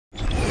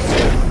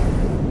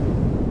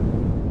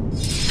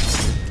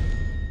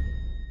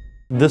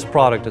This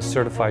product is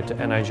certified to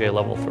NIJ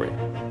Level 3.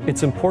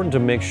 It's important to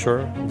make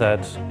sure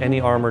that any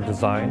armor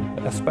design,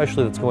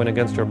 especially that's going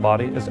against your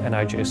body, is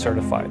NIJ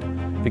certified,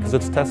 because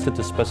it's tested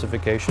to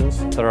specifications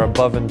that are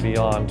above and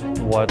beyond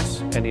what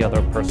any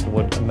other person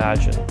would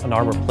imagine an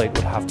armor plate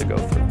would have to go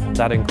through.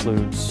 That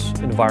includes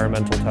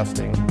environmental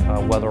testing,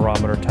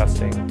 weather-ramoter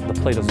testing. The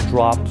plate is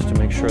dropped to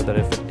make sure that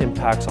if it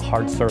impacts a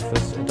hard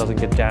surface, it doesn't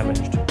get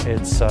damaged.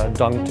 It's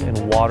dunked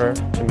in water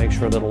to make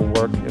sure that it'll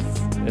work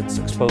if it's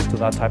exposed to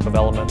that type of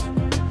element.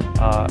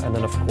 And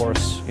then, of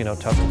course,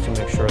 tested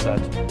to make sure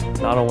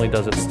that not only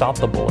does it stop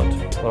the bullet,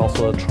 but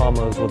also the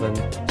trauma is within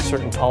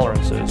certain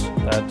tolerances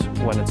that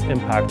when it's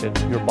impacted,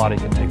 your body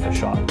can take the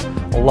shot.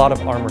 A lot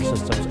of armor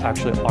systems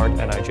actually aren't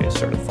NIJ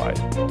certified.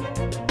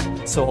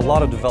 So a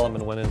lot of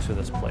development went into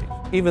this plate.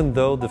 Even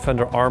though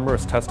DFNDR Armor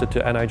is tested to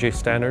NIJ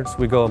standards,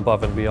 we go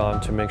above and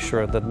beyond to make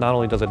sure that not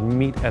only does it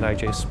meet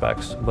NIJ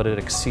specs, but it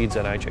exceeds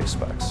NIJ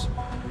specs.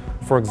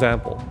 For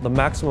example, the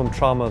maximum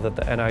trauma that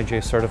the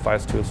NIJ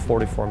certifies to is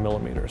 44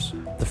 millimeters.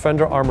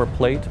 DFNDR Armor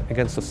plate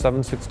against the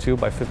 7.62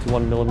 by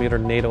 51 millimeter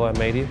NATO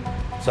M80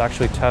 was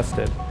actually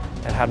tested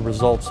and had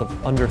results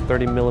of under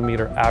 30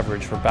 millimeter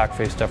average for back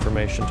face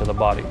deformation to the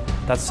body.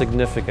 That's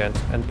significant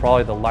and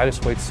probably the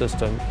lightest weight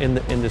system in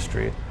the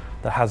industry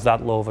that has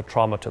that low of a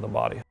trauma to the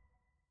body.